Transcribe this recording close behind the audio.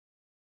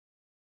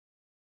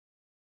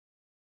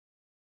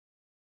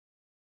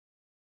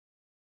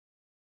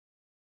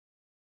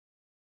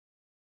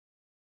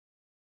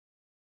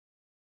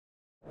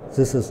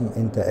This is an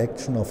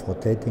interaction of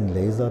rotating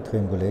laser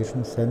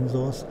triangulation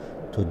sensors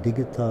to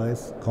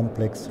digitize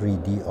complex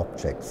 3D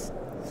objects.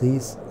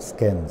 These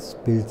scans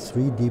build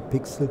 3D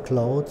pixel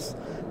clouds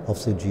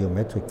of the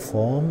geometric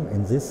form,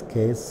 in this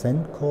case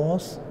sand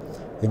cores,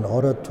 in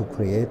order to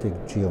create a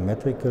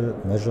geometrical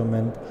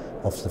measurement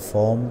of the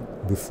form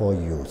before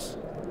use.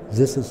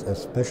 This is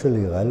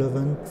especially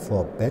relevant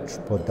for batch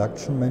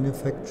production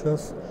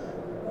manufacturers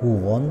who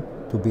want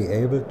to be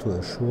able to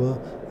assure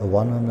a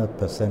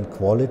 100%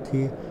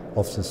 quality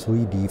of the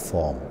 3D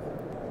form.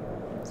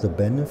 The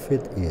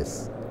benefit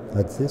is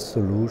that this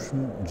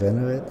solution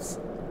generates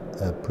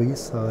a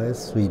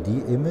precise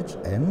 3D image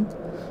and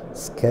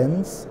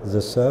scans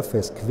the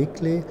surface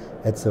quickly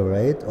at the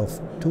rate of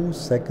 2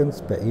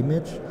 seconds per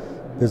image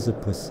with a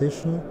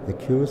precision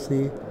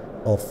accuracy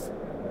of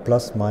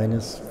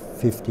 ±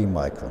 50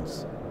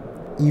 microns,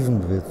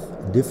 even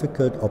with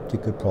difficult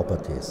optical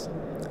properties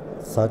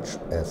such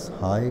as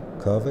high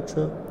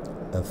curvature,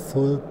 a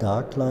full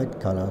dark light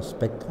color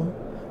spectrum,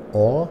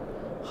 or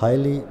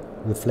highly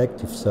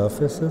reflective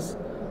surfaces.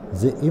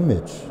 The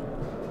image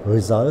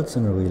results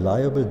in a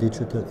reliable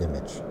digital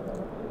image.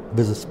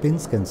 With a spin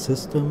scan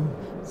system,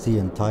 the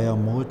entire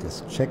mold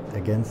is checked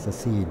against a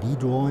CAD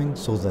drawing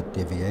so that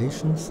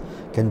deviations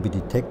can be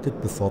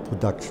detected before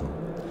production,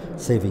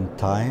 saving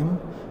time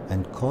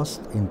and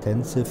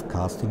cost-intensive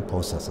casting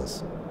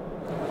processes.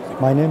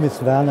 My name is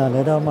Werner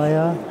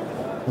Neddermeyer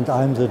and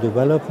I'm the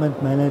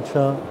development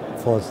manager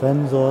for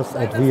sensors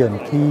at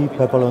VMT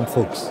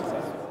Pepperl+Fuchs.